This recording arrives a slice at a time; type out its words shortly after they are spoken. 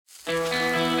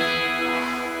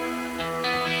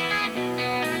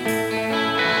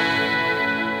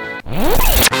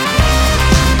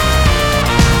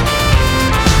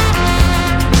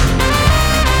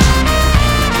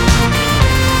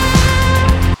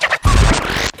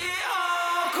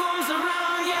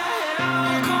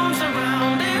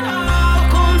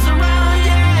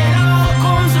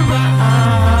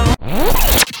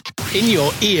In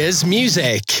Your Ears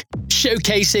Music,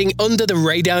 showcasing under the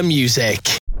radar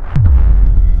music.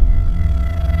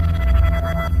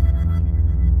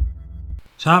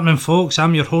 What's happening, folks?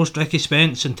 I'm your host Ricky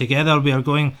Spence, and together we are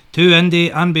going to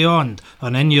indie and beyond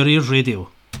on In Your Ears Radio.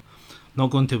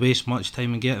 Not going to waste much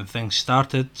time in getting things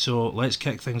started, so let's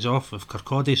kick things off with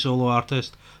Kirkcaldy solo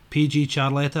artist PG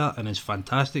Charletta and his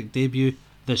fantastic debut,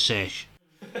 The Sesh.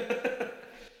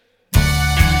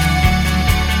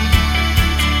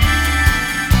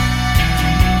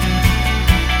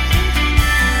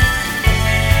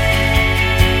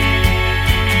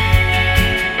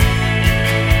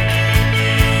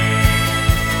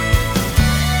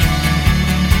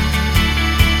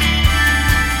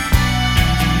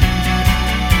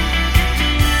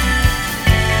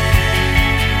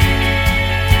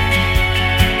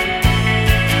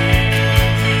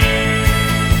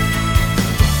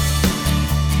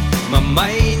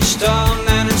 Mind's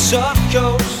turning in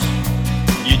circles.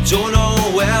 You don't know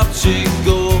where to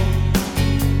go.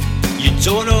 You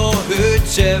don't know who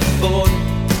to phone.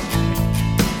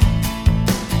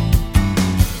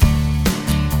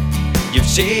 You've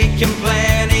taken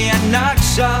plenty of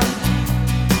knocks on.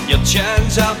 Your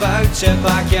chin's about to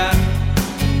back in.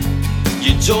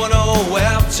 You don't know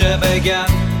where to begin.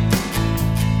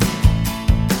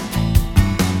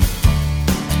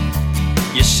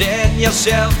 You sent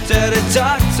yourself to the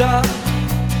doctor.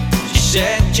 She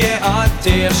sent you on to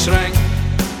your shrink.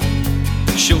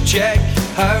 She'll check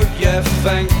how you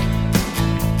think.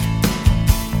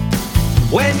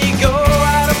 When you go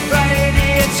out on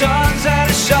Friday, it turns out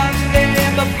a Sunday.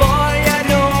 Before you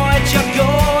know it, you're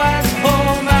going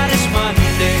home and it's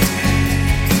Monday.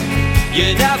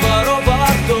 You never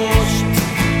overdosed.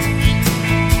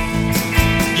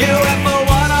 You went for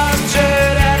one or two,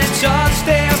 then it turns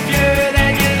to a few.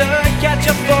 At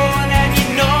your phone and you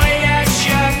know you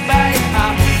should be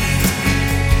happy.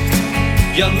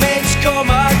 Your mates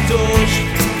comatose.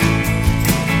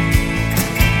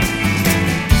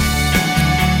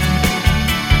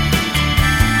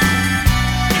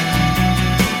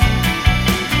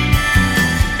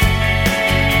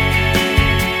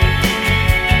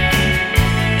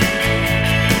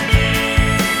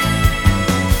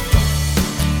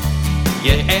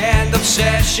 You end up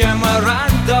session with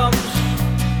randoms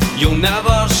you'll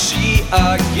never see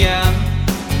again.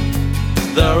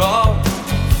 They're all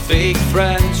fake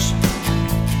friends.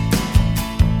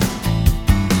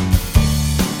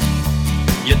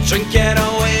 You're drinking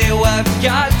away with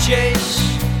gadgets.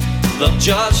 They're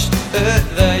just out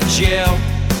the jail.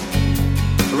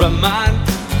 Remand,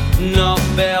 not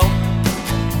bail.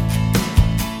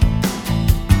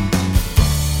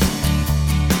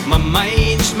 My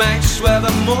mind's mixed with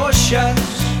emotions.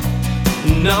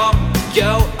 No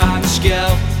guilt and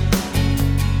guilt.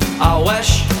 I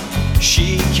wish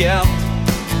she kept.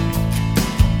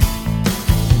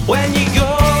 When you go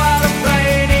out on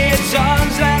Friday, it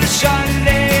turns out a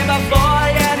Sunday. Before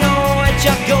you know it,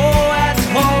 you're going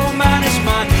home and it's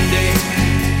Monday.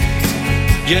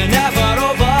 You never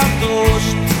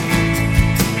overdosed.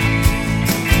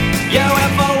 You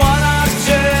went for one or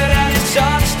two, then it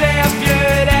turns to a few.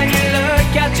 Then you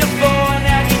look at your phone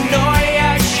and you know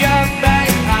you should be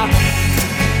happy.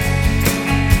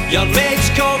 Your mates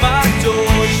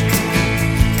comatose.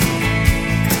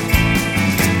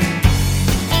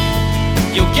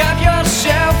 You give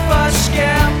yourself a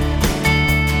scare.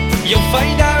 You'll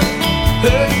find out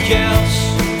who cares.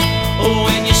 Oh,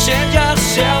 when you send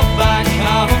yourself back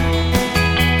home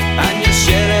and you're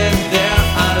sitting there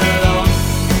alone.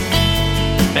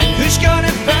 And who's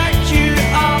gonna back you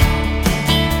up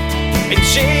and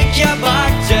take you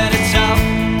back to the top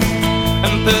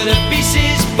and put the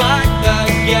pieces back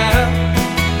together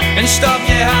and stop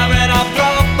you having a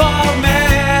proper meal?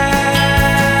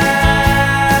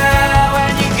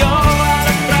 When you go out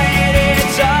on Friday, it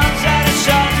turns out a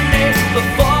Sunday.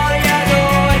 Before you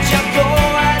know it, you're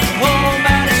going home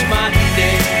and it's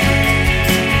Monday.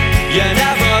 You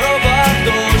never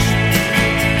overdose.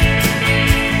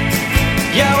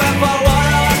 You went for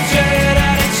one or two,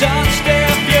 then it turns to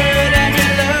a few. Then you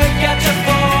look at your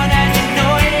phone and you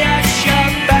know you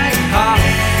should be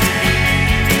happy.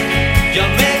 Your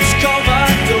mates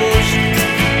comatose.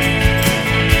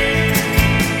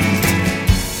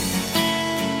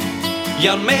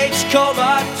 Your mates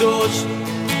comatose.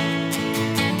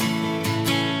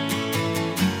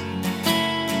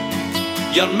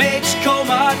 Your mates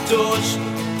comatose.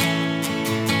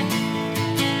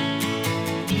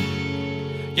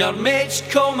 Your mates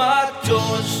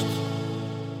comatose.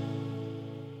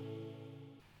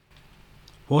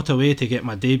 What a way to get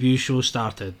my debut show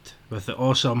started with the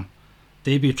awesome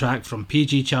debut track from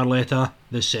PG Charletta,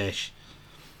 The Sesh.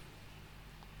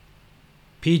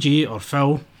 PG, or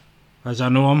Phil, as I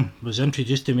know him, was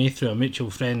introduced to me through a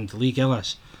mutual friend, Lee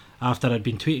Gillis, after I'd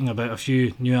been tweeting about a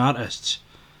few new artists.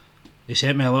 He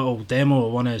sent me a little demo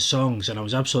of one of his songs and I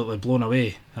was absolutely blown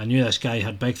away. I knew this guy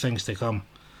had big things to come.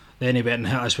 Then he went and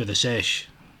hit us with The Sesh.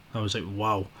 I was like,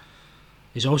 wow.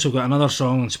 He's also got another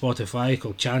song on Spotify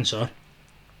called Chancer,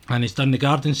 and he's done the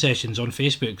garden sessions on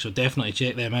Facebook, so definitely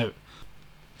check them out.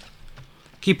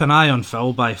 Keep an eye on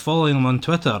Phil by following him on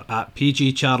Twitter at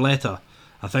PG Charletta.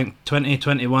 I think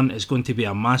 2021 is going to be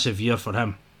a massive year for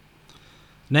him.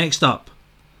 Next up,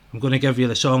 I'm going to give you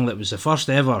the song that was the first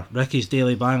ever Ricky's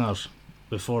Daily Bangers,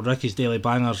 before Ricky's Daily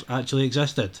Bangers actually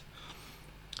existed.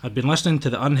 I'd been listening to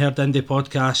the Unheard Indie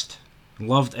podcast and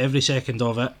loved every second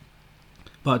of it,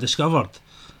 but I discovered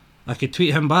I could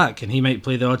tweet him back and he might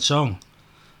play the odd song.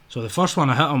 So the first one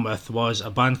I hit him with was a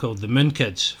band called the Moon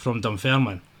Kids from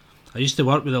Dunfermline. I used to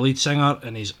work with the lead singer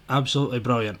and he's absolutely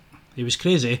brilliant. He was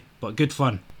crazy, but good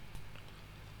fun.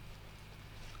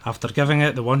 After giving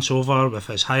it the once over with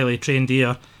his highly trained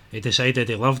ear, he decided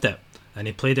he loved it and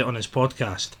he played it on his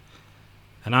podcast.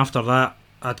 And after that,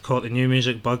 I'd caught the new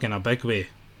music bug in a big way.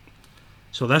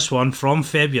 So this one from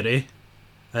February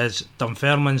is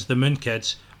Dunfermline's The Moon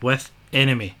Kids with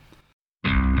Enemy.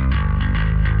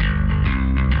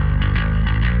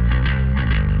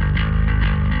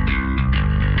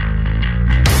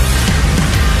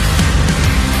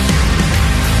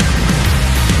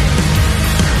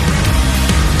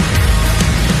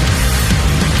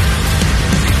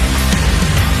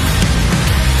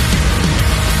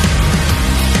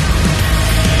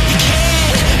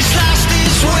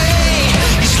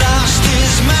 He's lost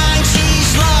his mind,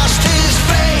 he's lost his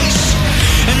face,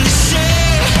 and they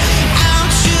say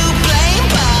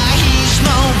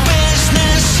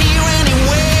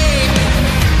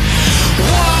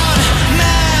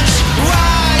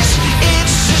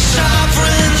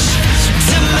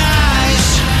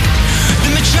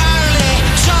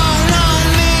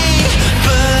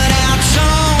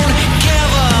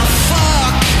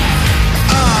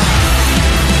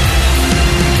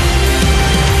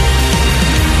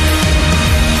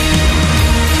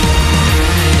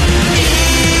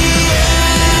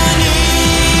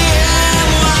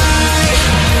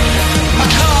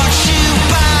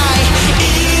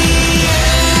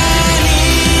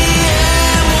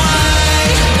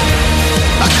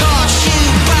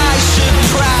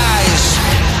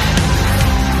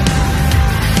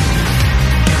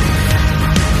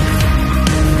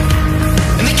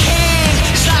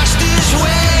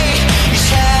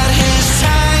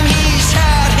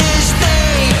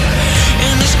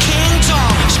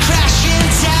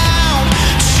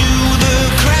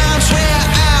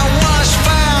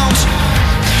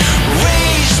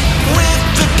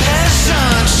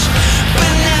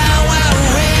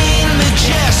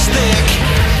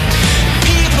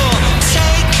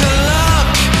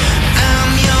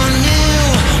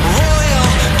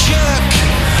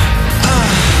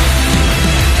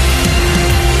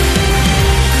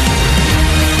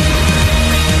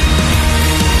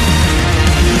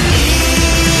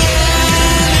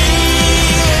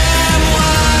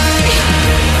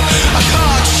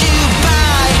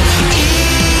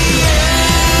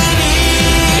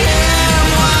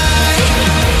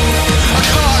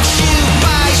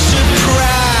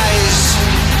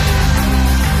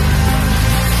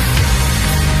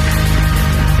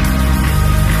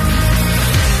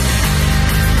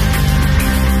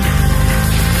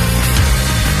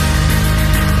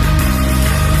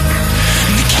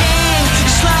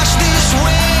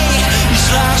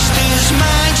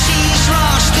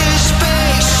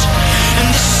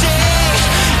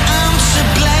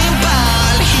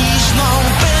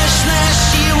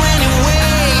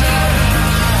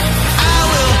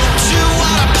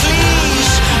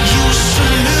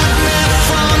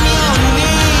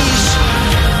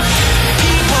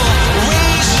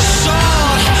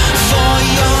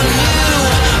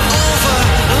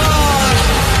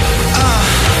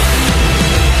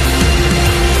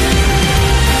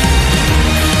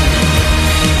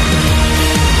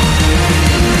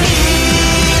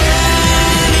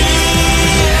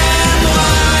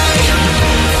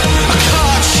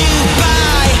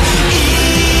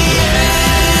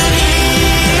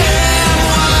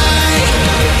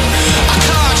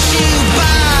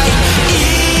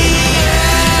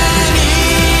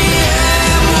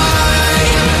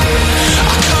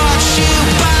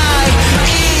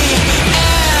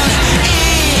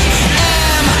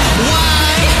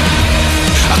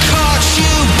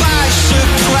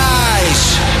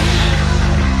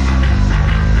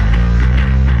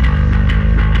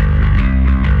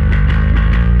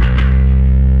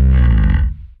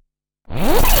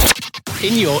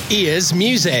In Your Ears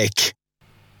Music.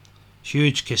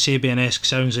 Huge Kasabian-esque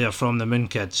sounds there from the Moon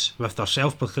Kids, with their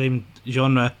self-proclaimed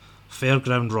genre,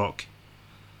 Fairground Rock.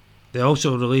 They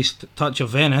also released Touch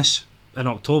of Venice in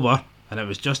October, and it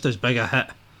was just as big a hit,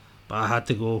 but I had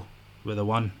to go with the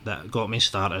one that got me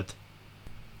started.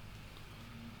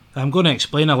 I'm going to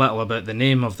explain a little about the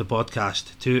name of the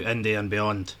podcast, To Indie and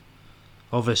Beyond.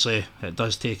 Obviously, it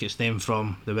does take its name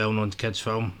from the well-known kids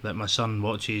film that my son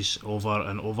watches over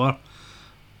and over,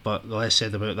 but the less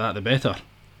said about that the better.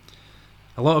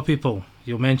 A lot of people,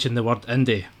 you'll mention the word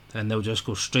indie and they'll just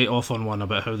go straight off on one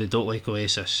about how they don't like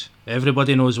Oasis.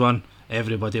 Everybody knows one,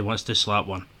 everybody wants to slap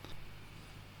one.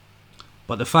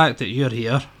 But the fact that you're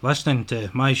here, listening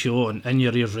to my show on In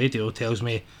Your Ears Radio, tells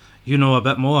me you know a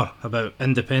bit more about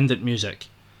independent music,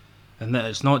 and that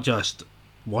it's not just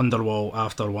Wonderwall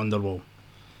after Wonderwall.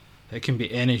 It can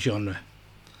be any genre.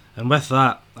 And with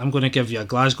that, I'm going to give you a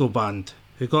Glasgow band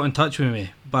who got in touch with me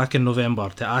back in November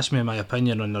to ask me my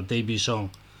opinion on their debut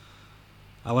song.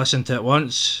 I listened to it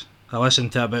once, I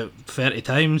listened to it about 30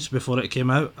 times before it came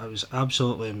out. It was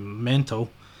absolutely mental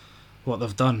what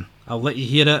they've done. I'll let you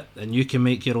hear it and you can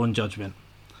make your own judgment.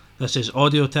 This is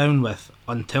Audio Town with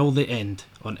Until the End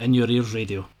on In Your Ears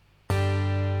Radio.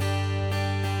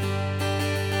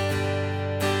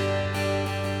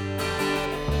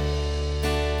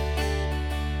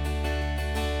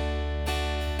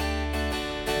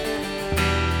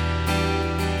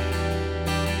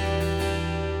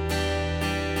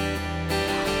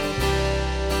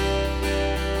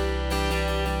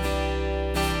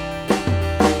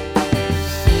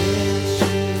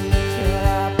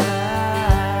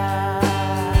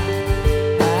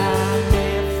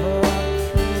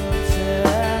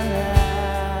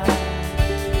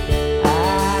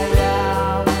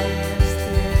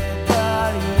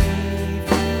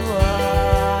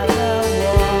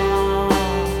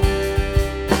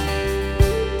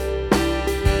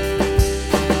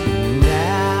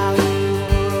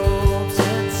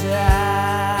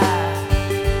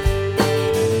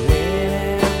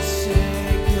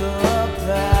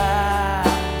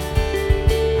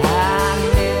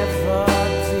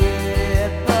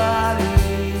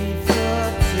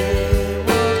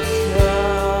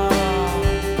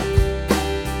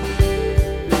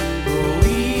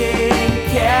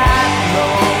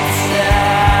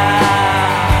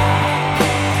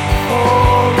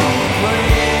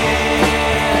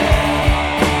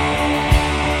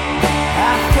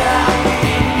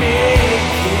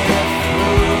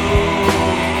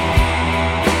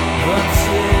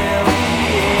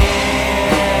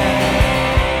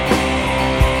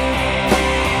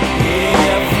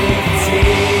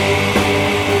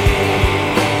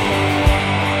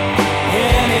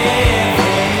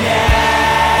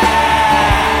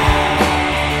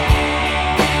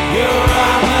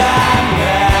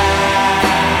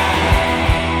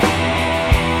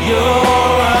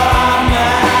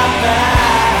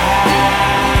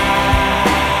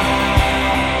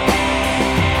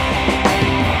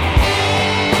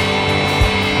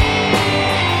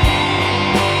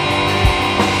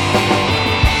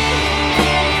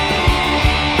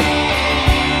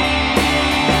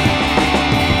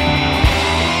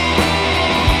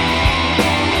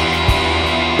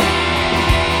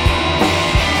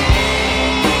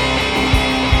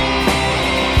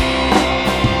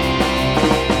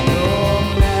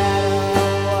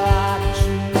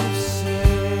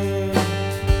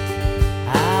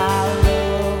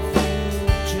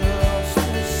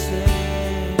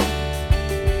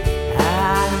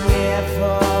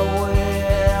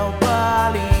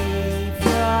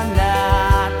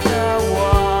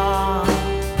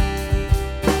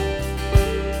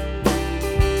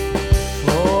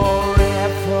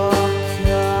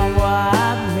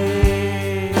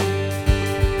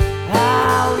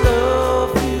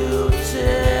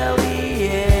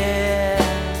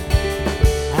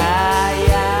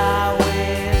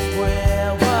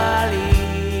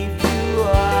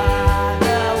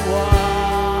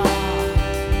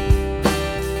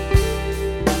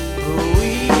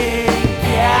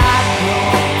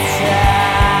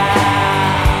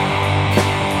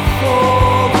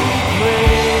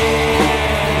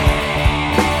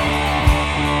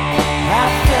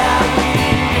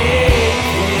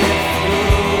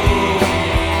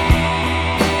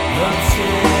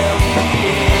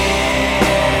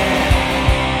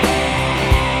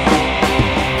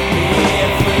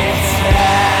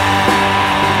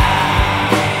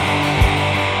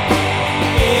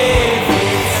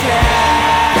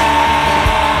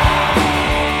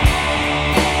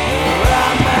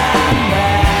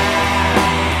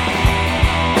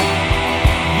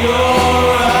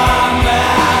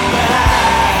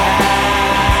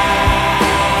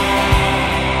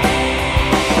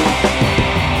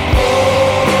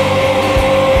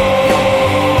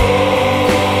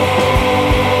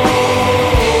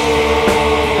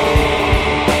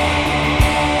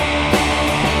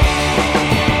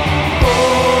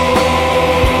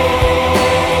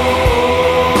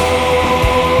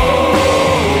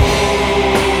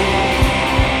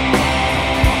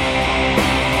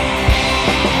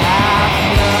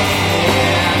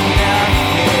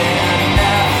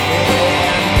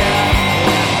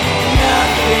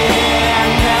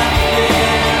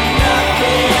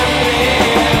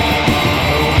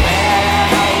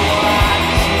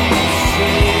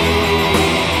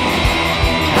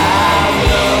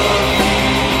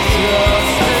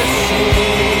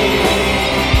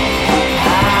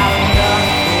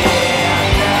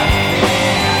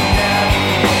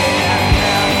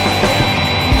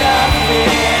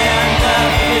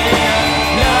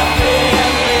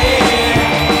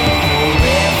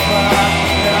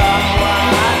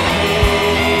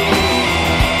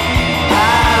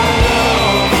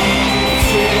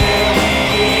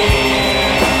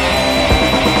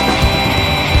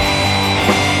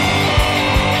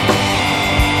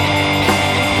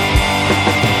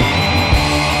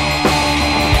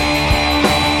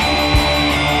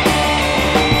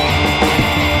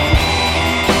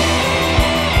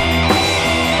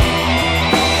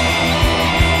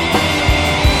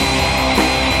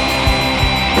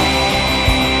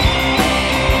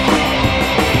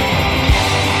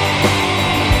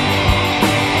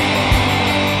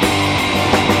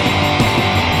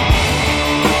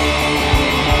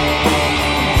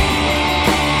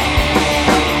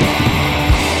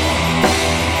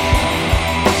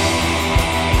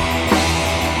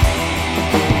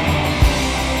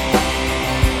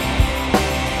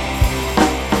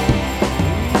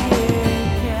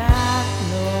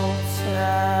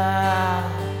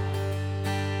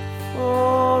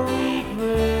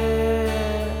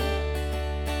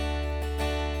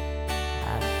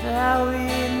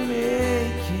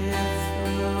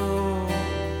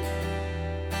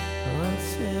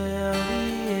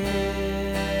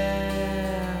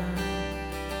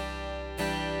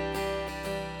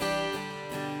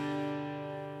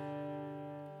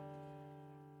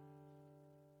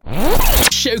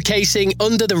 showcasing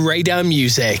under the radar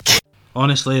music.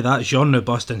 Honestly, that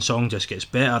genre-busting song just gets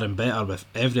better and better with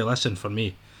every listen for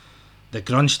me. The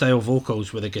grunge-style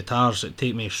vocals with the guitars that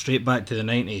take me straight back to the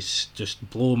 90s just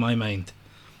blow my mind.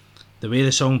 The way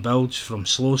the song builds from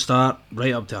slow start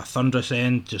right up to a thunderous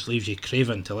end just leaves you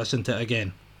craving to listen to it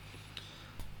again.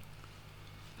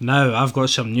 Now I've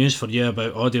got some news for you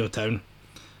about Audiotown.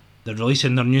 They're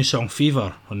releasing their new song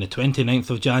Fever on the 29th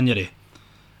of January.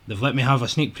 They've let me have a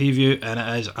sneak preview and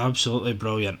it is absolutely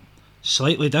brilliant.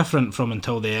 Slightly different from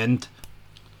Until the End.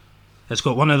 It's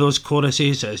got one of those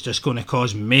choruses that is just going to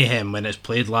cause mayhem when it's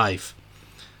played live.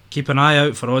 Keep an eye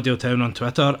out for Audiotown on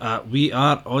Twitter at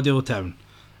WeAreAudiotown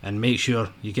and make sure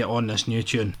you get on this new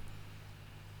tune.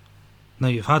 Now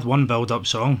you've had one build-up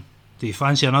song. Do you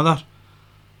fancy another?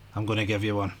 I'm going to give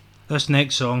you one. This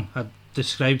next song I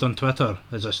described on Twitter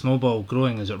as a snowball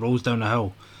growing as it rolls down the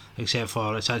hill, except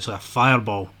for it's actually a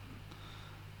fireball.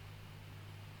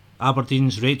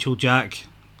 Aberdeen's Rachel Jack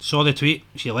saw the tweet,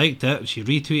 she liked it, she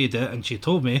retweeted it, and she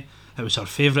told me it was her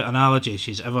favourite analogy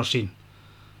she's ever seen.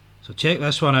 So check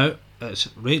this one out. It's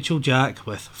Rachel Jack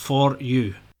with For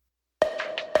You.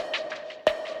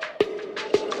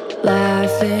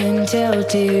 Laughing till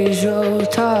tears roll,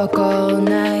 talk all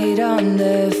night on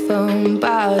the phone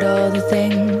about all the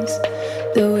things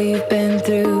that we've been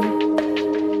through.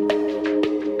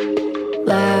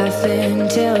 Laughing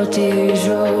till tears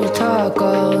roll, talk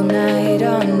all night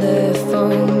on the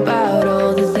phone about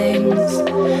all the things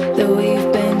that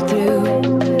we've been through.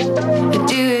 I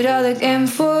do it all again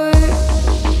for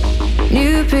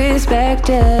new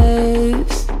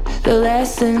perspectives, the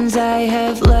lessons I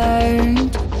have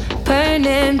learned,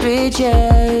 burning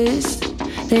bridges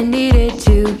that needed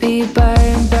to be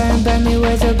burned. Burn me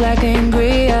words of black and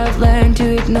grey. I've learned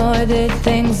to ignore the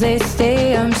things they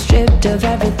say. I'm stripped of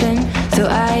everything so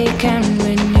I can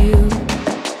renew.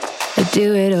 I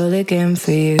do it all again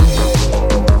for you.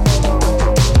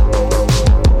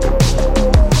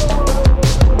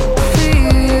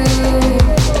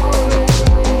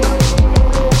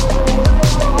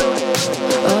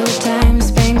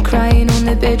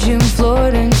 Bedroom floor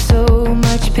and so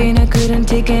much pain I couldn't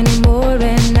take anymore,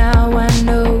 and now I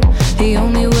know the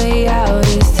only way out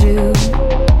is through.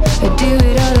 I do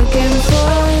it all again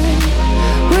for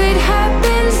what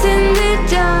happens in the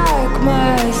dark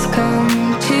must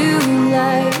come to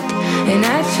light, and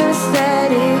I trust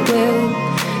that it will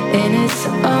in its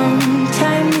own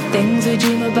time. The things we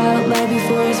dream about lie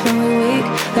before us when we wake.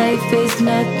 Life is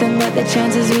nothing but the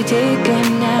chances we take,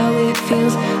 and now it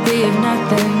feels we have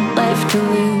nothing left to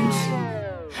lose.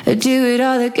 I do it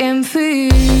all again for you.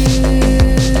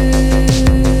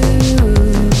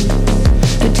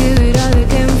 I do it all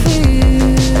again for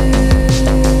you.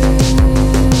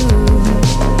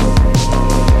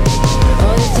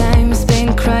 All the time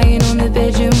spent crying on the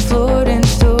bedroom floor, and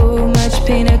so much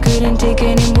pain I couldn't take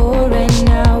anymore, and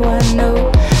now I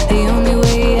know the only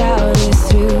way out is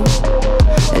through.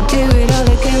 I do it all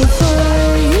again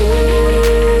for you.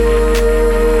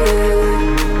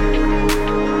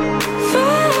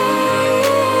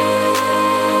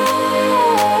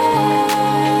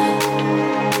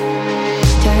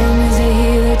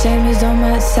 Time is on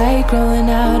my side, growing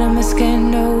out of my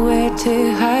skin, nowhere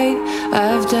to hide.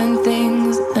 I've done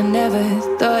things I never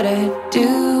thought I'd do,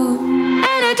 and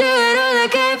I do it all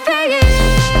again for you.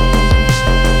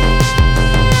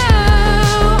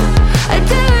 I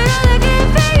do it all again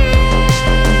for you.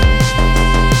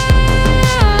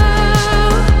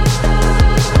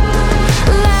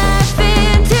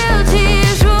 Laughing till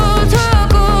tears roll,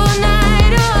 talk all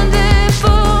night on the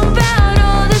phone about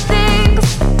all the things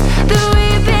that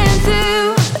we've been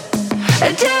through. I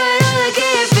do it all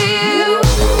again for you.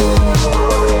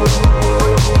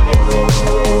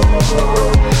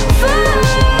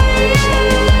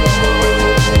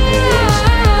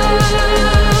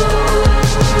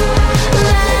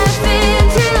 Laughing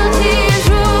till tears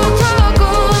roll, talk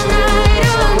all night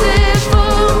on the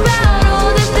phone about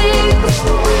all the things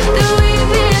that we've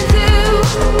been through.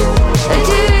 I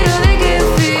do it all again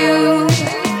for you.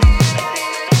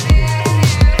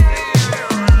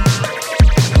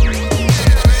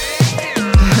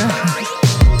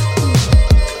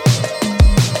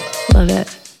 Love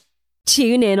it.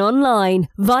 Tune in online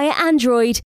via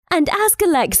Android and ask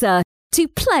Alexa to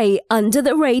play Under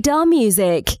the Radar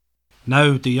music.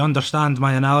 Now, do you understand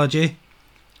my analogy?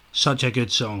 Such a good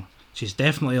song. She's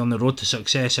definitely on the road to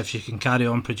success if she can carry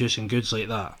on producing goods like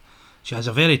that. She has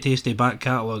a very tasty back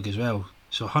catalogue as well,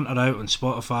 so hunt her out on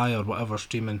Spotify or whatever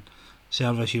streaming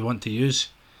service you want to use.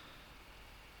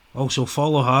 Also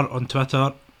follow her on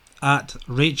Twitter at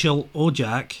Rachel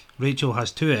Ojack. Rachel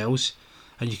has 2 L's,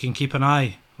 and you can keep an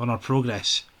eye on our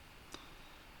progress.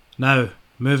 Now,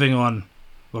 moving on,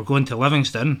 we're going to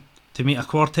Livingston to meet a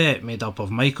quartet made up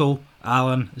of Michael,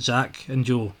 Alan, Zach and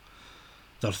Joe.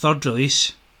 Their third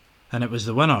release, and it was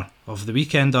the winner of the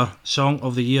Weekender Song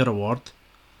of the Year award.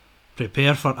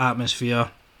 Prepare for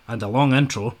atmosphere and a long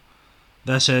intro.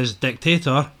 This is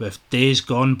Dictator with Days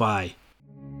Gone By.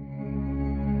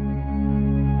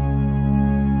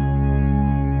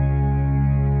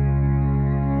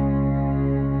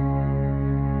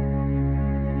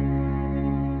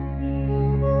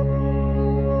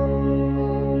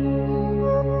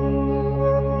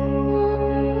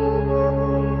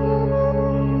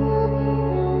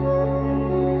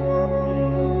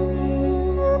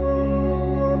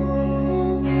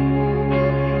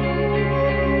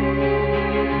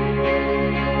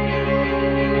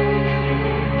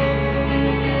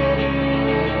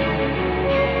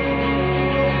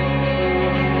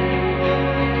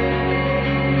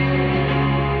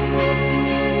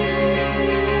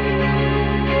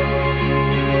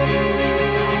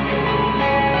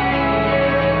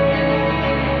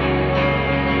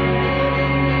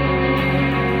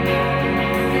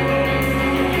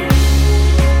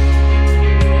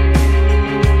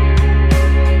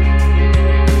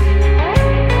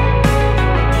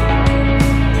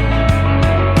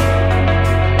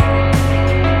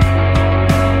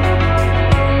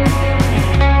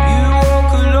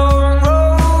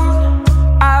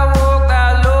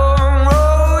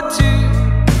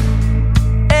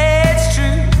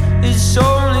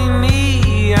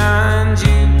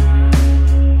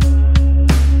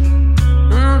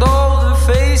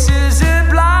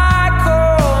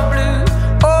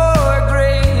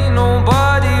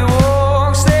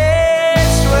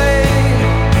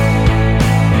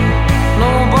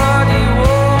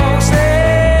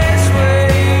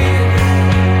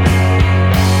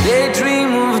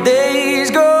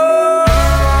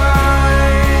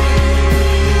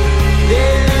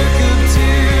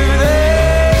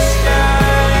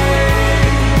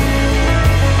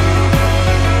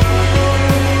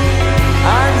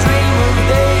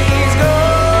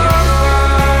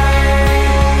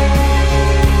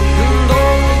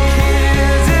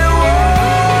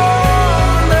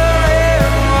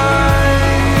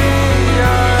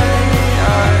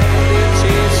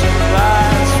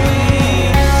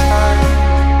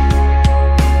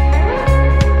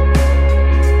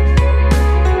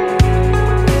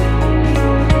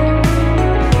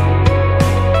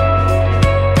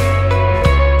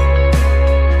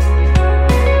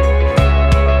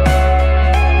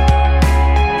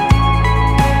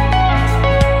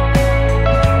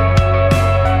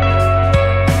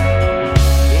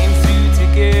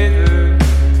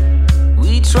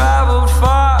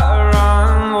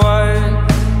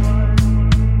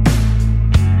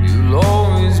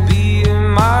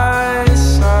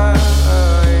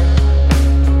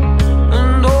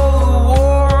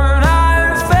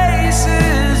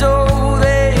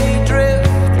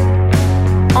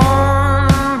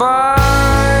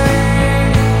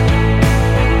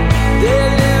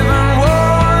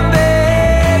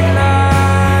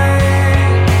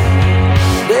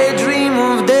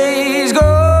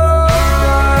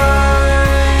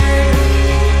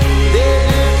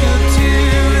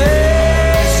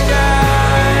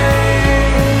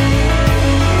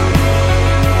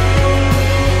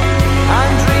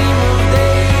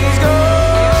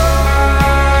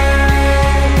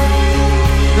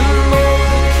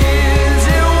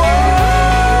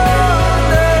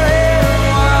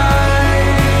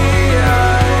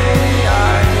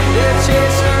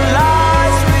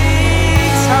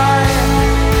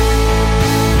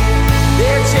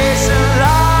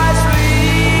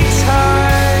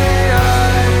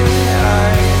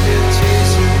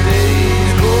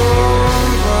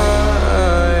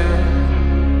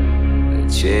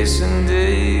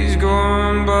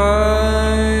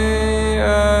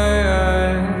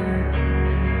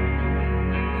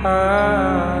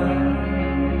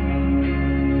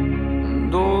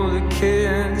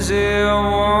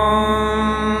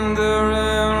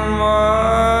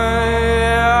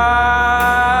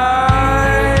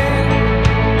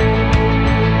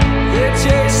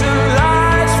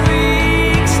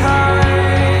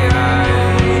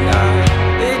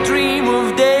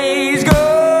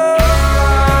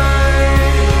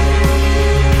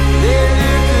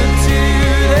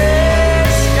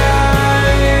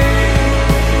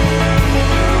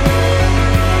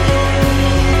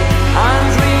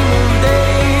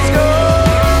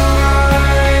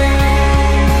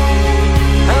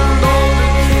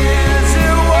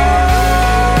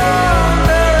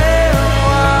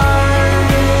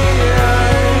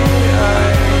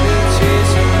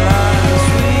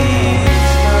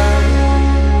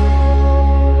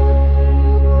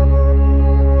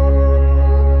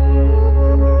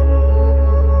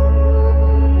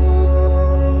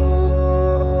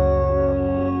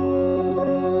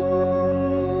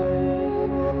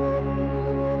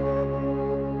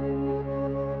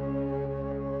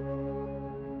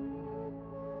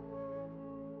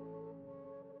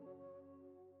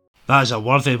 That is a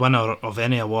worthy winner of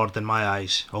any award in my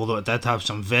eyes, although it did have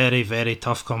some very, very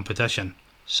tough competition,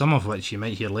 some of which you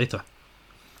might hear later.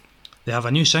 They have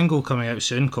a new single coming out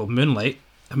soon called Moonlight,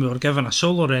 and we were given a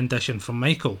solo rendition from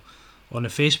Michael on the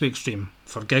Facebook stream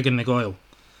for Gig in the Goyle.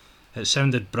 It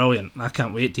sounded brilliant, and I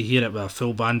can't wait to hear it with a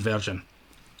full band version.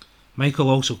 Michael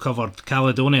also covered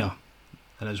Caledonia,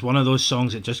 and it's one of those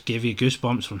songs that just gave you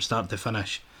goosebumps from start to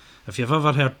finish. If you've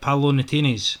ever heard Paolo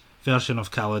Nutini's version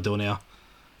of Caledonia,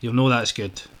 you'll know that's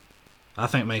good. I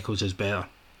think Michael's is better,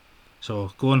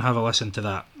 so go and have a listen to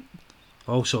that.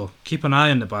 Also, keep an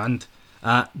eye on the band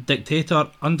at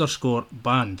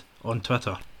dictator_band on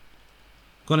Twitter.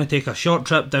 Going to take a short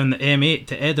trip down the M8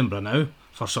 to Edinburgh now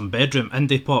for some bedroom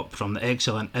indie pop from the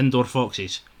excellent Indoor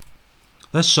Foxes.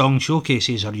 This song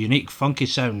showcases her unique funky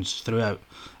sounds throughout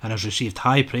and has received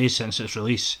high praise since its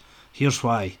release. Here's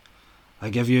why. I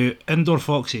give you Indoor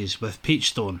Foxes with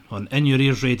Peachstone on In Your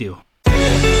Ears Radio.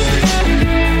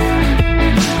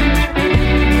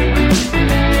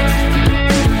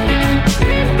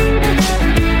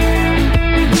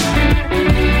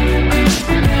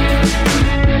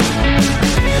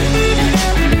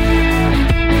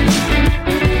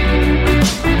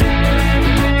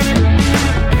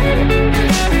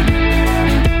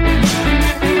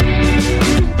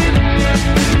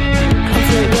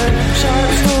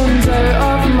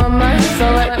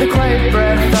 The cloud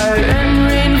breath out and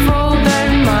rain fall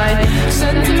down. My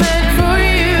sentiment for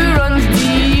you runs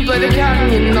deep like the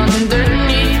canyon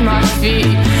underneath my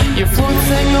feet. You're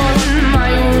floating on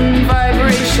my own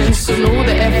vibrations, so know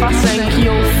that if I sink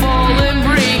you'll fall and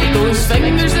break those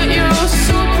fingers that you're oh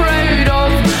so proud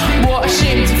of. What a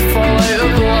shame to fall out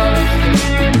of love.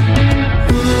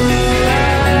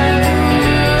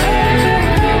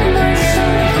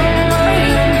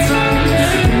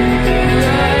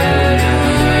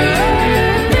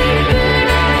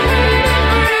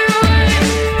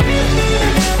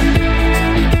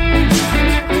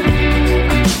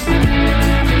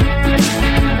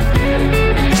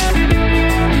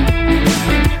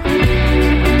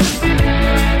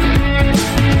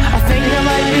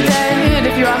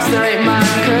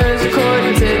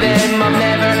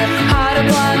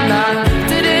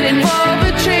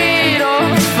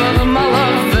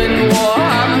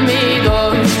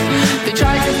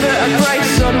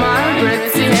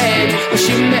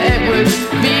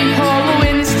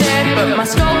 My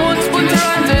skull won't splinter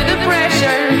under the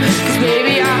pressure, 'cause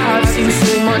maybe I have seen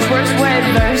so much worse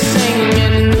weather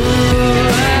singing.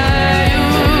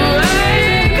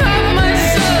 I got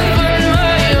myself on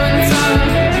my own tongue.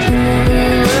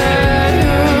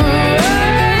 I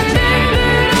think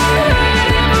that I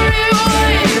had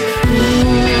everyone.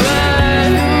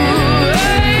 I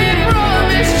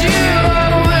promised you I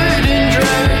wouldn't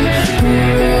drown.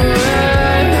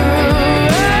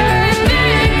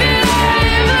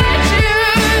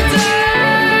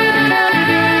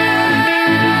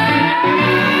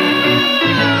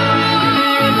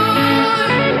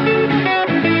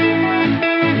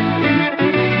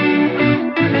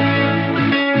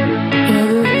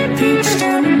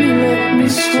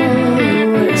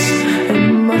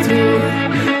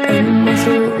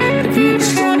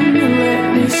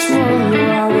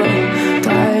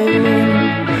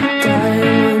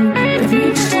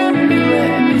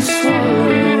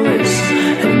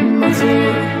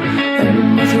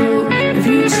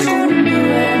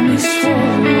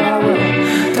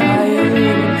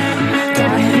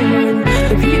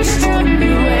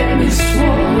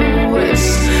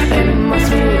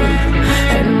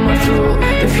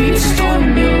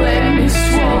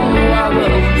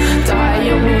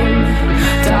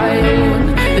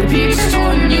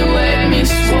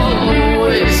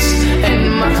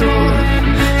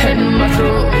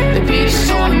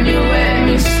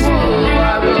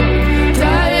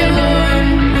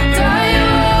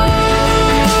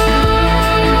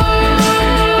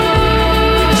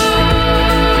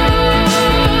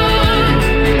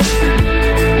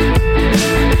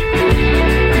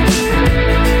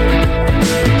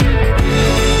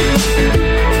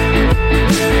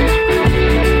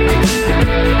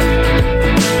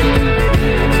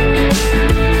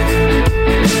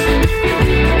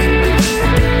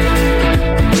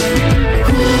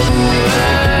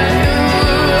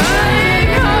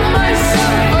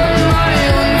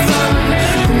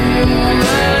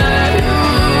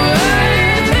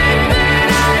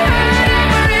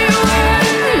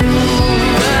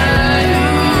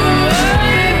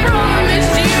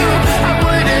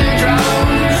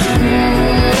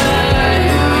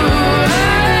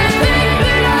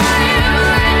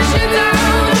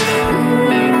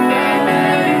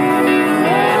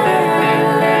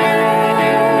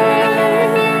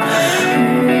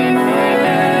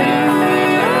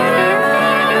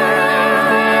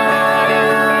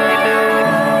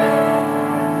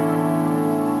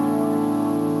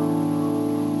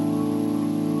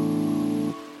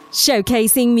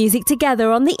 showcasing music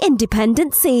together on the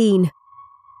independent scene.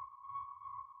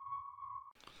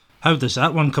 How does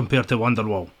that one compare to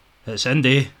Wonderwall? It's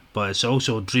indie, but it's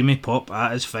also dreamy pop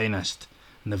at its finest,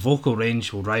 and the vocal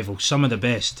range will rival some of the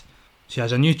best. She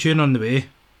has a new tune on the way,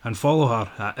 and follow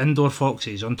her at Indoor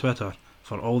Foxes on Twitter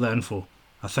for all the info.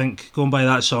 I think, going by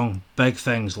that song, big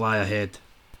things lie ahead.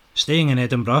 Staying in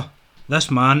Edinburgh, this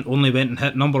man only went and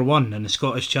hit number 1 in the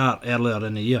Scottish chart earlier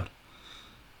in the year.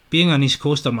 Being an East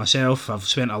Coaster myself, I've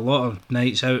spent a lot of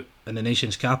nights out in the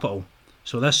nation's capital,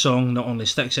 so this song not only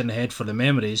sticks in the head for the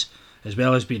memories, as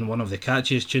well as being one of the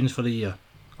catchiest tunes for the year.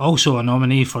 Also a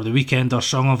nominee for the Weekender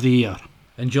Song of the Year.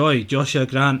 Enjoy Joshua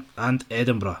Grant and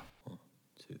Edinburgh.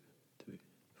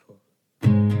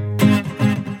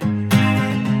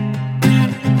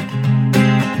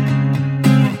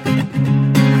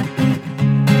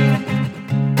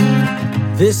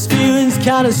 This feeling's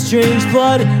kinda strange,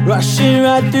 blood rushing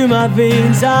right through my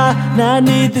veins. I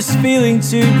need this feeling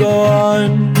to go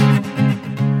on.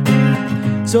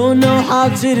 Don't know how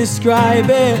to describe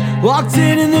it. Walked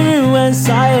in the room and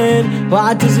silent.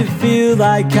 Why does it feel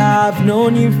like I've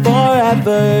known you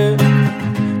forever?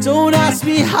 Don't ask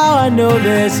me how I know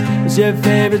this, 'cause your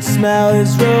favorite smell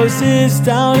is roses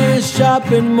down in the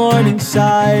shop in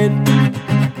Morningside.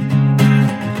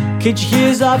 Kicked your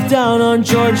heels off down on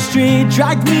George Street,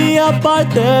 dragged me up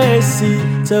Arthur's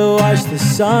Seat to watch the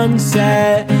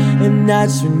sunset. And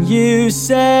that's when you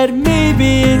said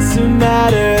maybe it's a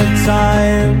matter of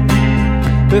time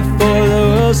before the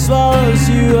world swallows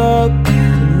you up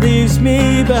and leaves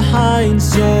me behind.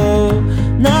 So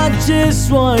I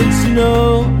just want to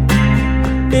know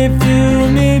if you'll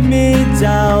meet me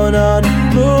down on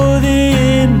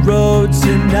Lothian Road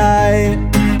tonight.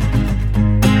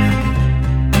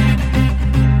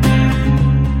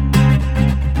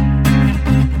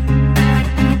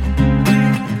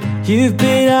 You've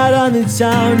been out on the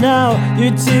town now,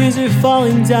 your tears are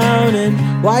falling down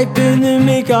and wiping the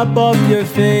makeup off your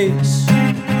face.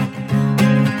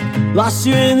 Lost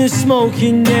you in the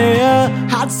smoking area,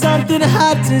 had something I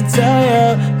had to tell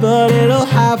ya, but it'll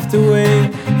have to wait,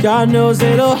 God knows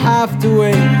it'll have to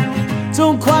wait.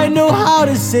 Don't quite know how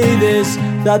to say this,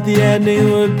 thought the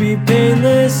ending would be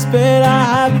painless, but I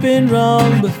have been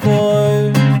wrong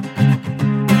before.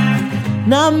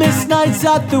 Now I miss nights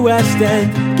at the West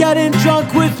End, getting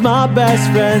drunk with my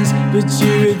best friends, but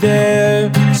you were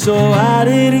there, so I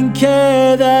didn't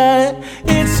care that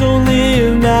it's only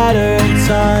a matter of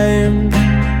time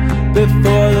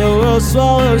before the world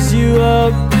swallows you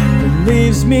up and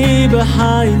leaves me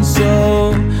behind.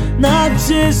 So I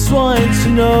just want to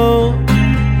know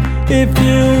if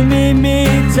you meet me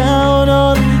down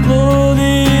on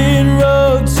Lothian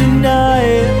Road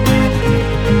tonight.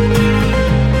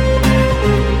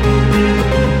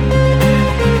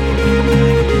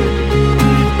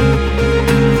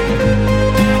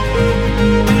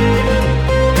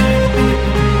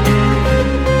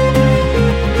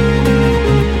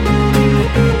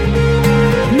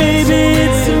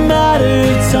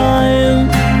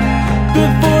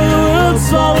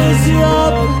 Swallows you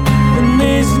up and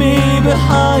leaves me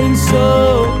behind.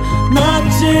 So I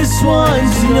just want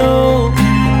to know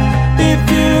if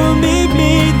you meet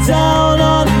me down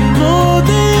on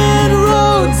Lothian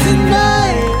Road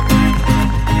tonight.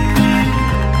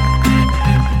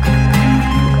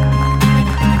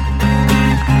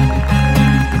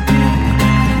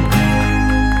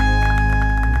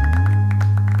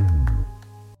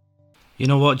 You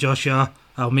know what, Joshua?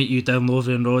 I'll meet you down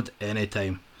Lothian Road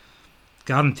anytime.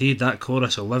 Guaranteed that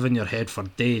chorus will live in your head for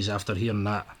days after hearing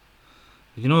that.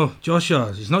 You know,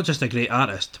 Joshua, he's not just a great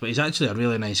artist, but he's actually a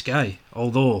really nice guy.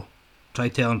 Although, try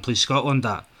telling Police Scotland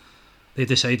that. They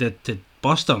decided to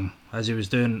bust him as he was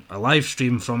doing a live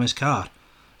stream from his car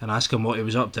and ask him what he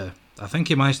was up to. I think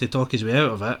he managed to talk his way out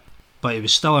of it, but he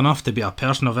was still enough to be a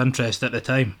person of interest at the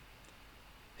time.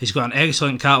 He's got an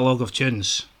excellent catalogue of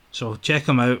tunes, so check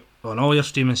him out on all your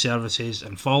streaming services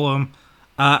and follow him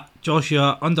at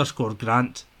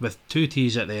Joshua_Grant with 2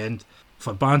 T's at the end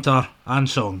for banter and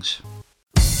songs.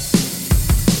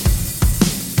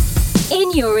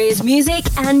 In Your Ears Music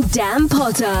and Dan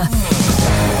Potter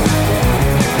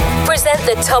present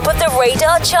the Top of the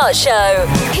Radar Chart Show.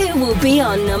 Who will be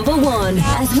on number 1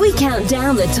 as we count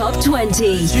down the top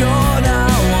 20?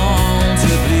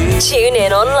 Tune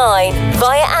in online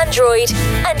via Android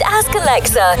and ask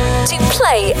Alexa to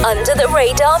play Under the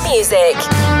Radar Music.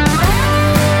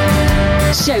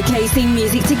 Showcasing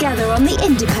music together on the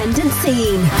independent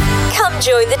scene. Come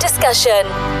join the discussion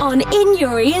on In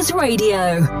Your Ears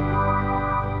Radio.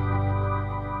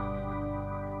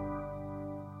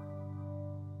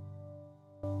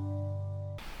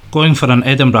 Going for an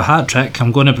Edinburgh hat trick,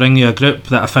 I'm going to bring you a group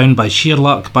that I found by sheer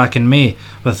luck back in May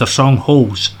with their song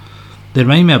Holes. They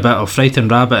remind me a bit of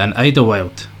Frightened Rabbit and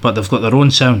Idlewild, but they've got their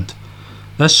own sound.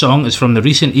 This song is from the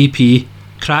recent EP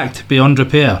Cracked Beyond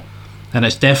Repair, and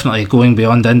it's definitely going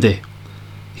beyond indie.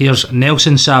 Here's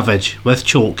Nelson Savage with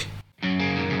Choke.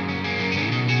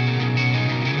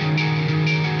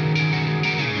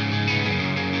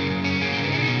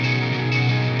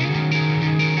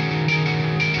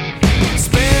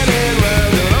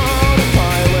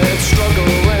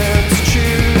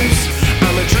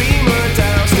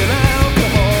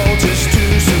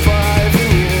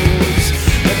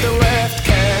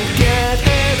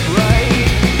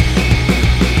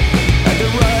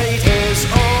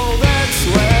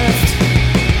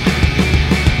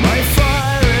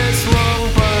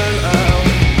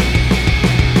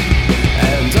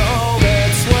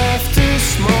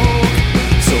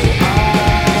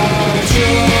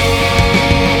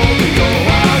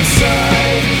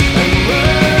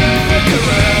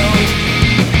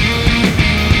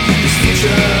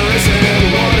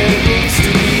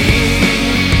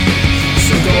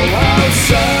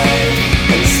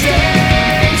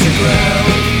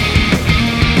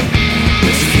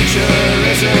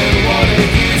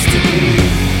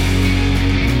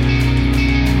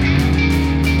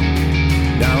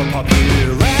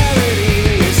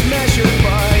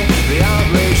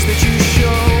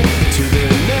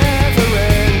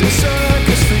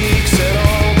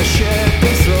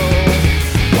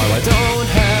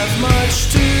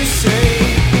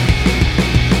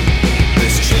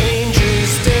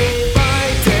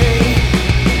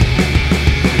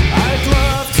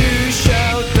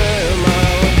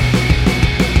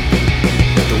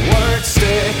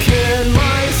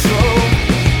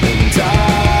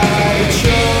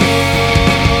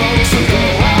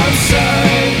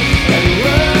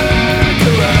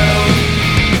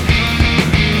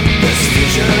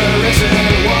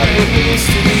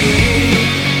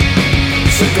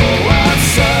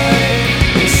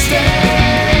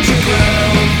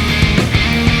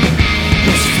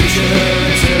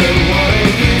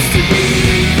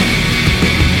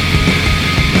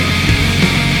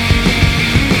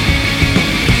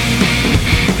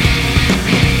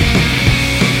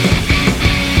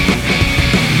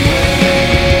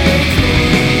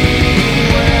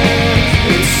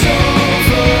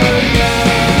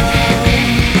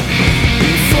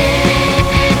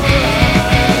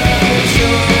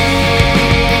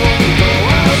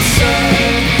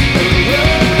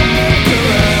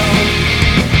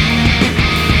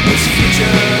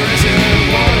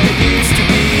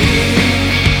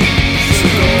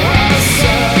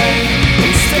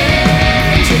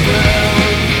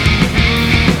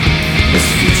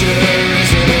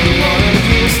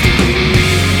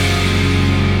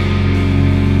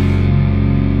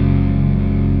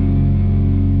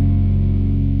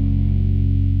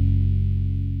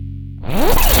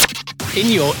 In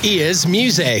your ears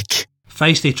music.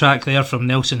 Feisty track there from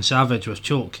Nelson Savage with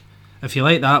Choke. If you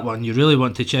like that one, you really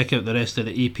want to check out the rest of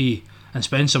the EP and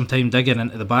spend some time digging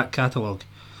into the back catalogue.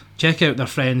 Check out their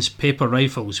friends Paper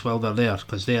Rifles while they're there,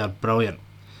 because they are brilliant.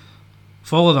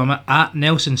 Follow them at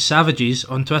Nelson Savages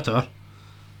on Twitter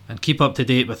and keep up to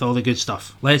date with all the good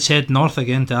stuff. Let's head north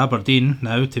again to Aberdeen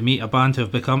now to meet a band who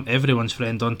have become everyone's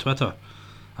friend on Twitter.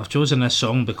 I've chosen this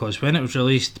song because when it was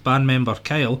released, band member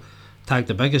Kyle tagged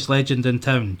the biggest legend in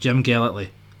town, Jim Gellertley.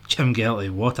 Jim Gellertley,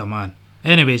 what a man.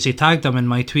 Anyways, he tagged him in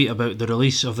my tweet about the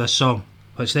release of this song,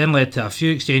 which then led to a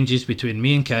few exchanges between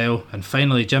me and Kyle, and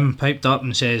finally Jim piped up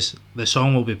and says the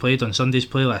song will be played on Sunday's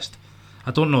playlist.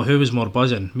 I don't know who was more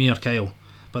buzzing, me or Kyle,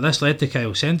 but this led to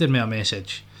Kyle sending me a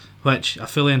message, which I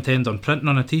fully intend on printing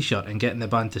on a t-shirt and getting the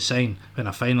band to sign when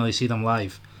I finally see them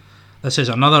live. This is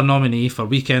another nominee for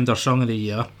Weekender Song of the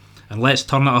Year, and let's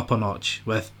turn it up a notch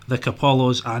with The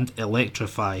Capollos and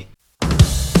Electrify.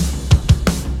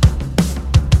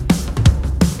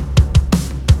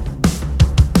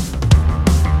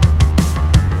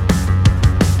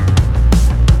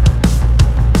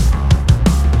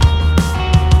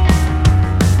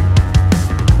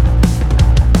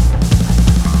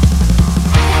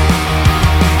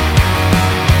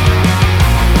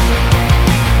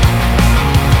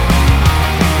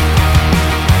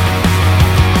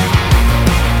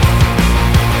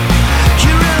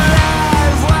 You're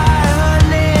alive, why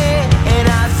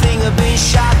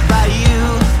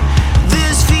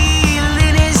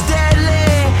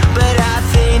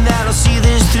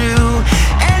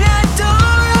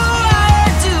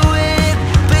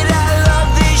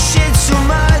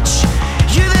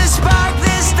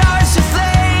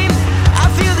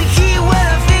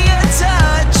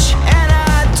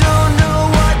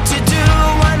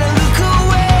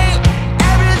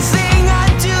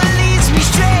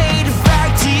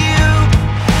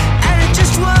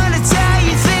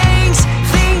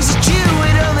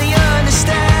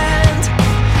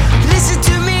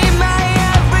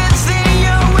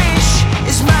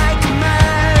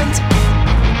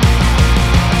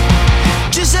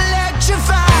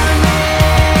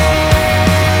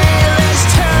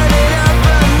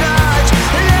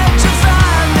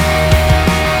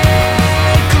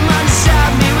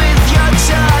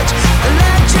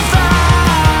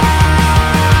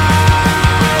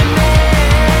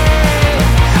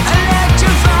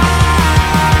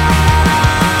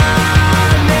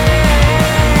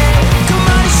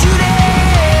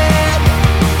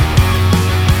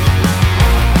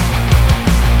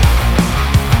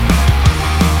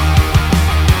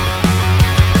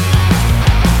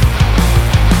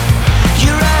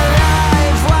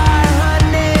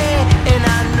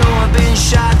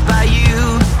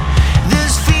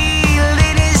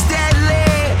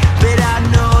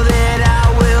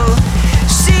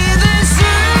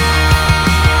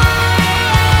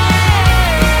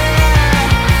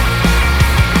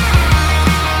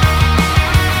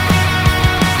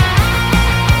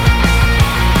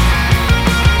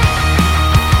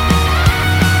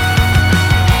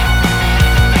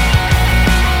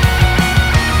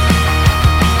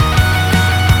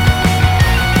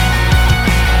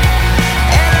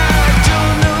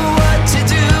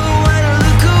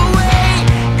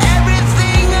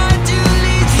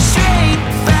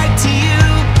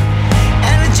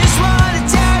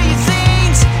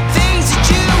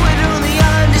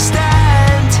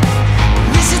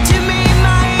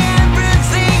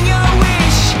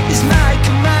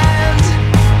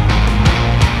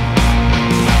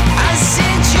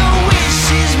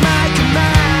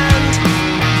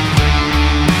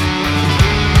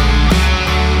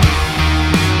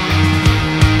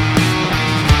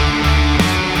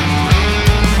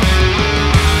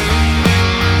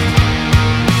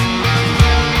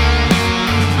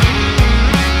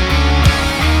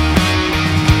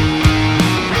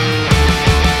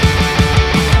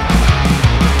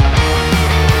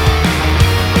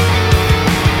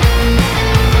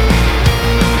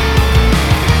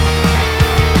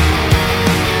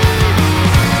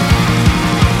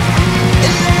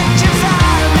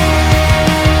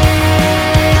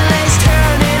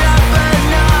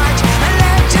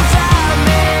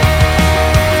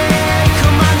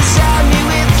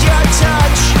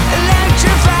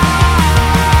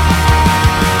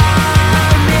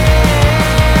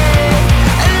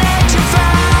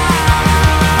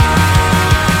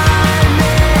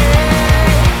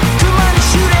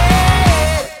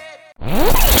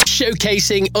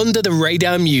showcasing under the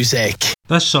radar music.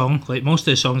 This song, like most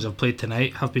of the songs I've played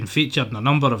tonight, have been featured on a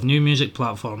number of new music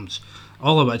platforms,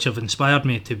 all of which have inspired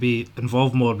me to be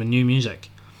involved more with new music.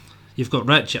 You've got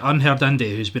Rich at Unheard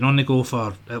Indie, who's been on the go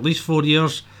for at least 4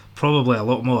 years, probably a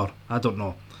lot more, I don't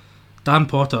know. Dan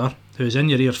Potter, who is In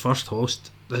Your Ear's first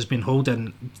host, has been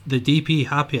holding the DP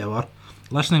Happy Hour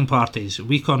listening parties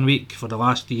week on week for the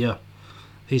last year.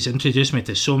 He's introduced me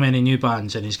to so many new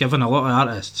bands, and he's given a lot of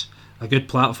artists a good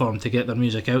platform to get their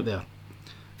music out there.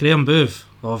 Graham Booth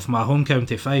of my home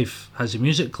county Fife has a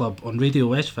music club on Radio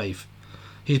West Fife.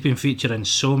 He's been featuring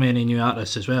so many new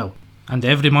artists as well. And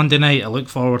every Monday night I look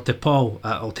forward to Paul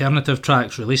at Alternative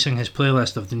Tracks releasing his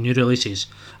playlist of the new releases.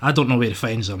 I don't know where he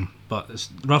finds them, but it's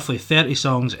roughly 30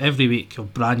 songs every week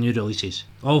of brand new releases,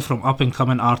 all from up and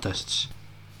coming artists.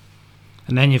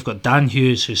 And then you've got Dan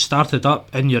Hughes, who started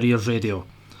up In Your Ears Radio.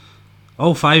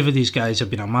 All 5 of these guys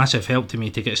have been a massive help to me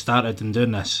to get started in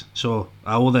doing this, so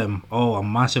I owe them all a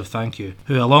massive thank you.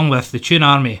 Who, along with the Tune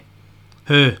Army,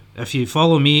 who, if you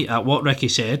follow me at What Ricky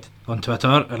Said on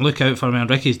Twitter and look out for me on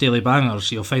Ricky's Daily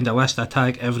Bangers, you'll find a list I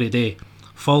tag every day.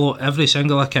 Follow every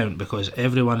single account because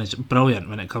everyone is brilliant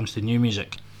when it comes to new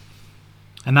music.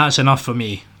 And that's enough for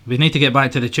me. We need to get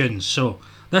back to the tunes. So,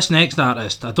 this next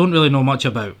artist I don't really know much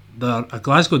about. They're a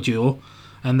Glasgow duo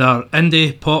and they're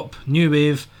indie, pop, new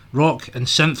wave, rock and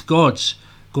synth gods,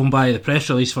 going by the press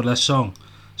release for this song.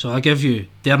 So I give you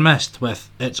Dear Mist with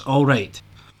It's Alright.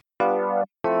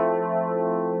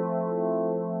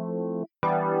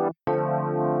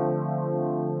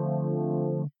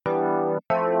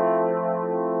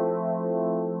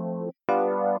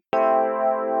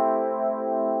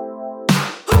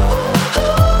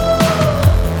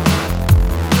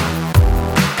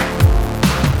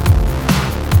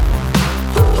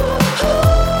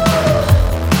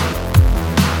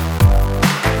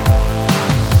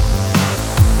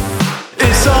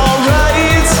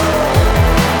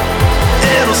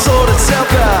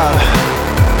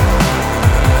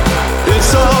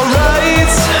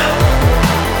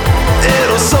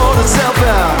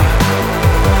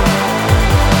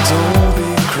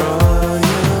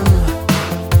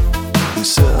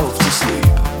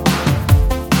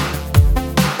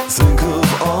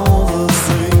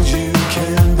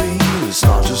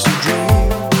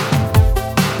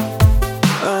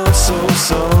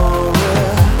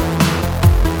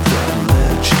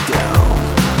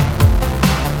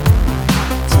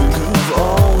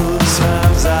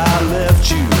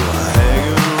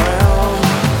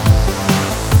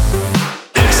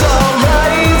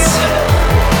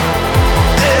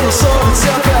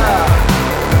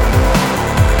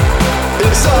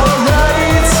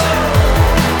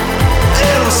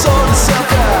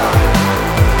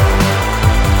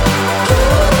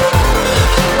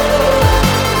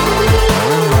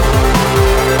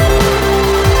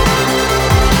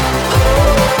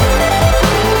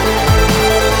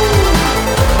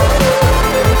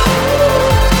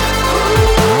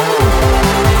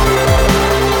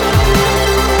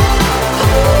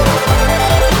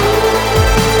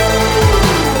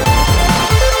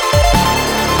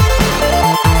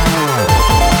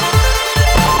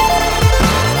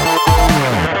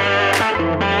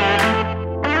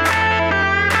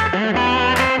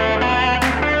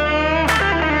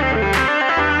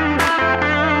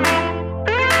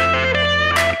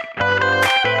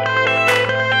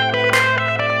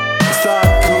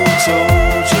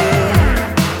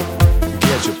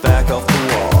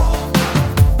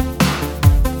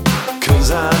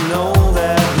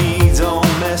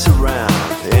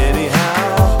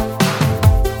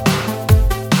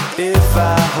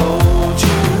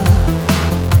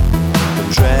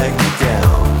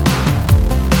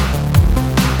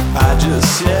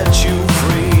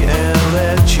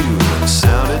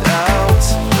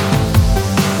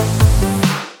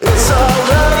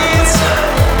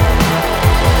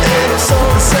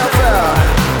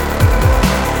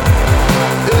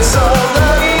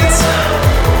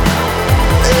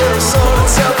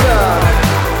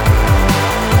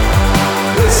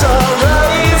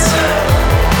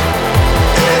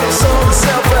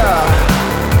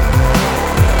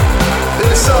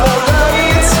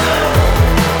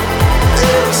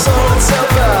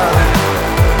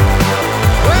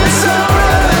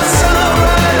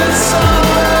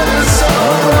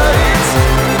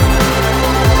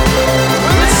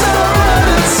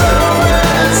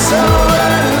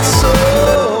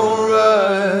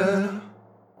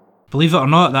 Believe it or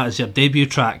not, that is your debut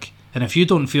track, and if you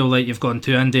don't feel like you've gone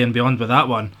too indie and beyond with that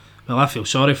one, well, I feel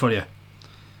sorry for you.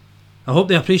 I hope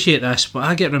they appreciate this, but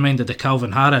I get reminded of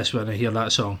Calvin Harris when I hear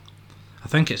that song. I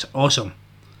think it's awesome.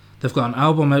 They've got an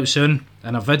album out soon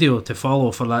and a video to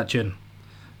follow for that tune.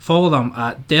 Follow them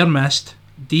at Dermist,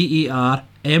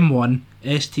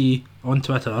 DERM1ST on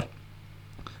Twitter.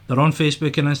 They're on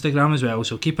Facebook and Instagram as well,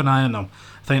 so keep an eye on them.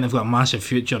 I think they've got a massive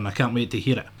future and I can't wait to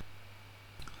hear it.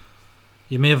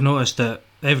 You may have noticed that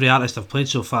every artist I've played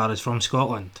so far is from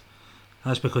Scotland.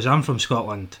 That's because I'm from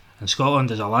Scotland, and Scotland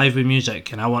is alive with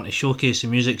music and I want to showcase the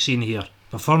music scene here.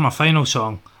 But for my final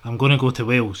song, I'm going to go to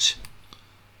Wales.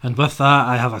 And with that,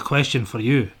 I have a question for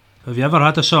you. Have you ever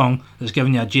had a song that's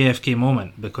given you a JFK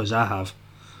moment? Because I have.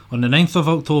 On the 9th of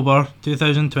October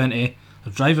 2020, I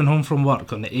was driving home from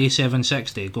work on the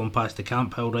A760 going past the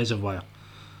Camp Hill Reservoir.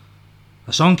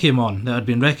 A song came on that had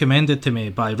been recommended to me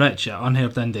by Rich at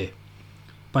Unheard Indie.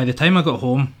 By the time I got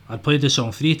home, I'd played the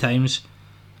song 3 times,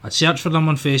 I'd searched for them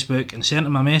on Facebook and sent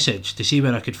them a message to see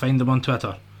where I could find them on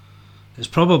Twitter. It's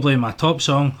probably my top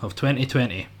song of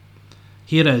 2020.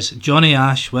 Here is Johnny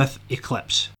Ash with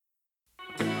Eclipse.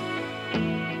 You're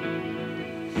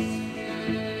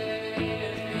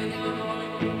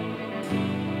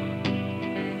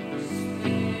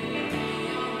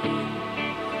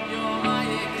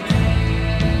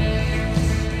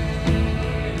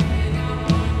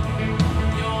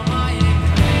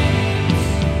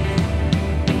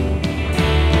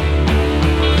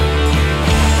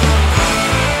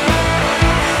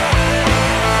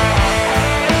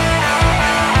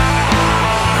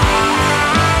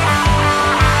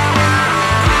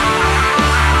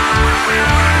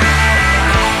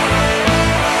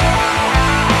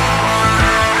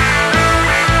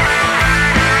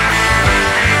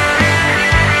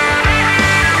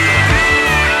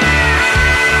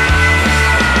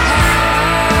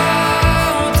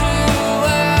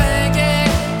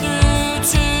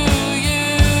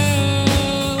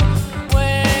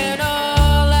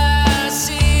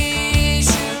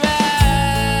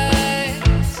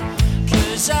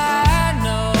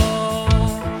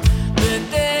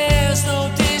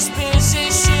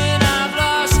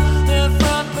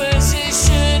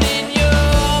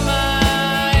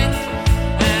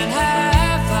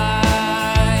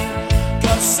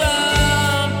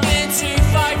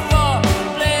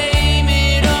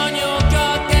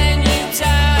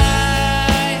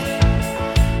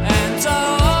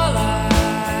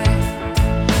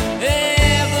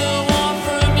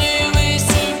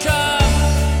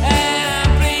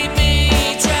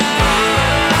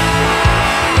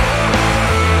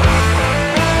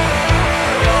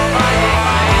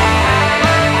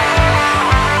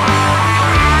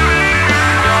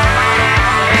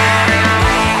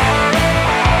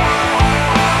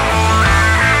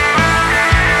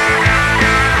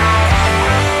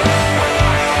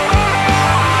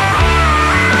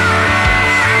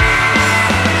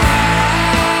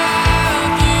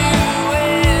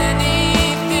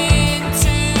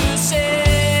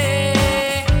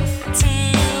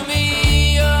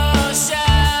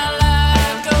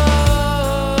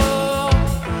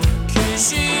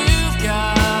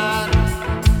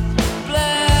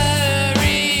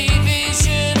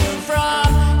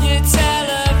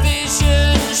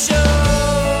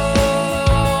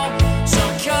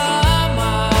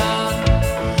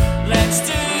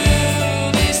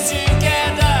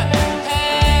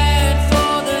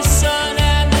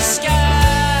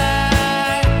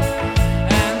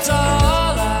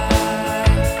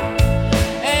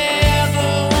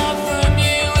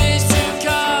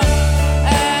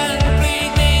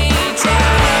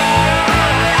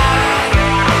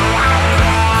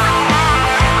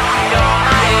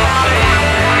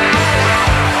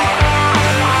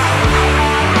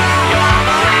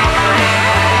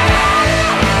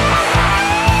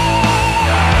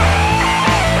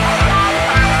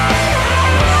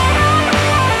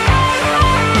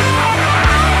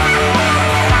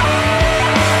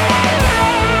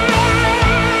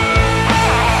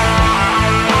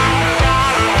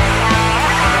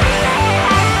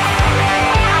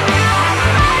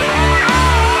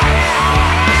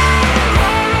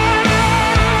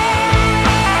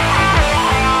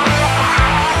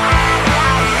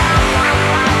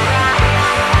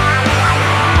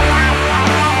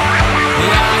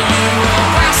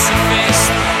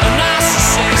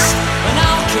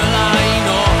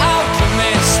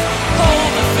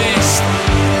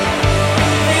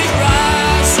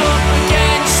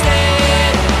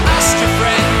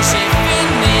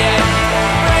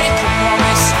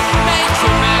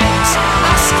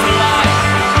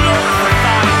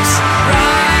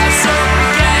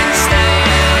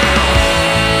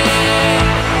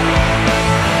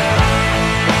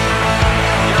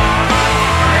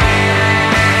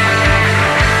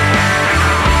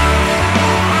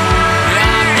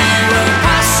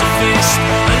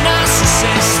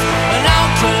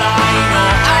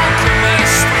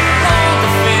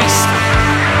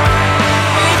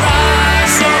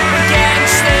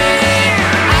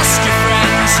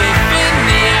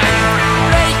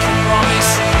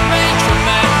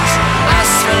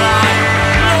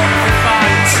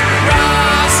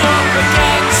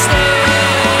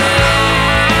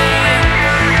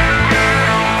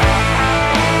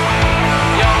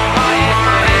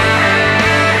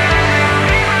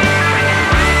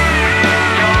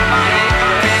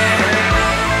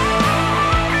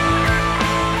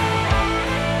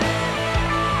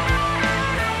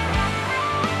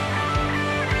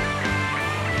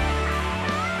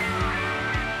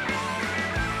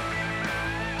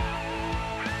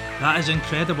That is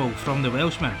incredible from the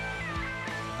Welshmen.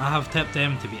 I have tipped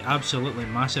them to be absolutely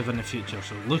massive in the future,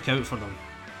 so look out for them.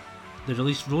 They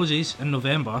released Roses in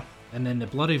November, and then the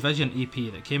Blurry Vision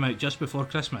EP that came out just before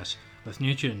Christmas with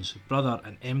new tunes, Brother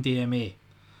and MDMA.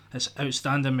 It's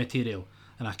outstanding material,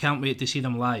 and I can't wait to see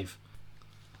them live.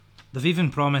 They've even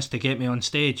promised to get me on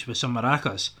stage with some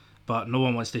maracas, but no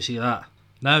one wants to see that.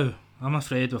 Now, I'm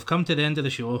afraid we've come to the end of the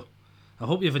show. I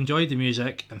hope you've enjoyed the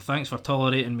music, and thanks for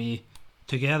tolerating me.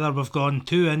 Together we've gone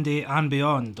 2 indie and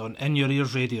beyond on In Your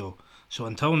Ears Radio. So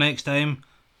until next time,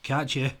 catch you.